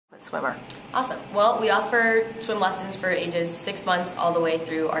swimmer. Awesome. Well, we offer swim lessons for ages 6 months all the way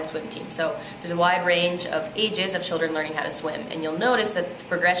through our swim team. So there's a wide range of ages of children learning how to swim. And you'll notice that the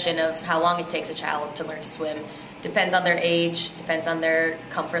progression of how long it takes a child to learn to swim depends on their age, depends on their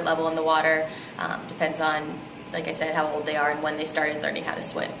comfort level in the water, depends on, like I said, how old they are and when they started learning how to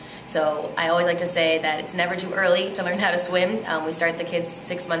swim. So I always like to say that it's never too early to learn how to swim. We start the kids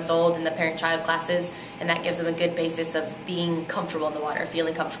 6 months old in the parent-child classes, and that gives them a good basis of being comfortable in the water,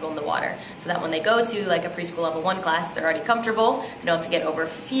 feeling comfortable in the water, so that when they go to like a preschool level 1 class, they're already comfortable, they don't have to get over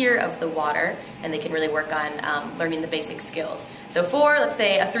fear of the water, and they can really work on learning the basic skills. So for, let's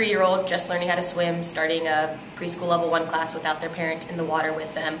say, a 3-year-old just learning how to swim, starting a preschool level 1 class without their parent in the water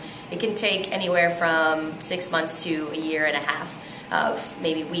with them, it can take anywhere from 6 months to a year and a half of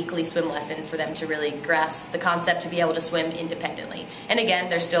maybe weekly swim lessons for them to really grasp the concept to be able to swim independently. And again,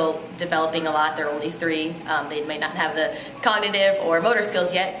 they're still developing a lot. They're only 3. They might not have the cognitive or motor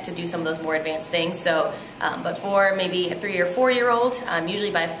skills yet to do some of those more advanced things. So, but for maybe a 3 or 4-year-old,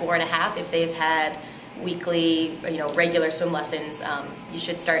 usually by 4 and a half, if they've had weekly, regular swim lessons, you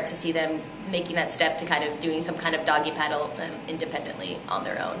should start to see them making that step to kind of doing some kind of doggy paddle independently on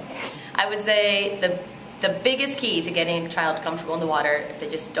their own. I would say the biggest key to getting a child comfortable in the water, if they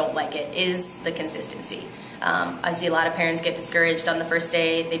just don't like it, is the consistency. I see a lot of parents get discouraged on the first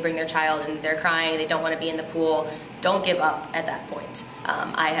day. They bring their child and they're crying, they don't want to be in the pool. Don't give up at that point.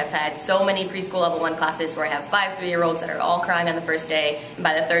 I have had so many preschool level 1 classes where I have 5 3-year-olds that are all crying on the first day, and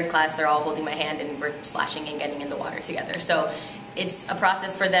by the 3rd class they're all holding my hand and we're splashing and getting in the water together. So it's a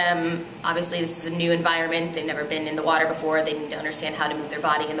process for them. Obviously this is a new environment, they've never been in the water before, they need to understand how to move their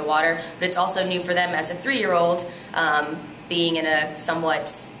body in the water, but it's also new for them as a 3-year-old, being in a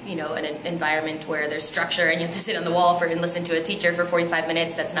somewhat, an environment where there's structure and you have to sit on the wall and listen to a teacher for 45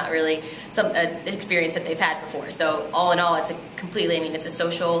 minutes. That's not really an experience that they've had before. So all in all, it's it's a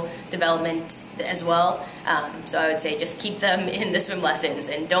social development as well. So I would say just keep them in the swim lessons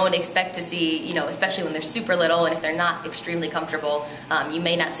and don't expect to see, especially when they're super little and if they're not extremely comfortable, you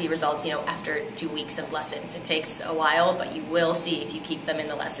may not see results, after 2 weeks of lessons. It takes a while, but you will see if you keep them in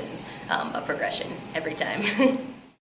the lessons, a progression every time.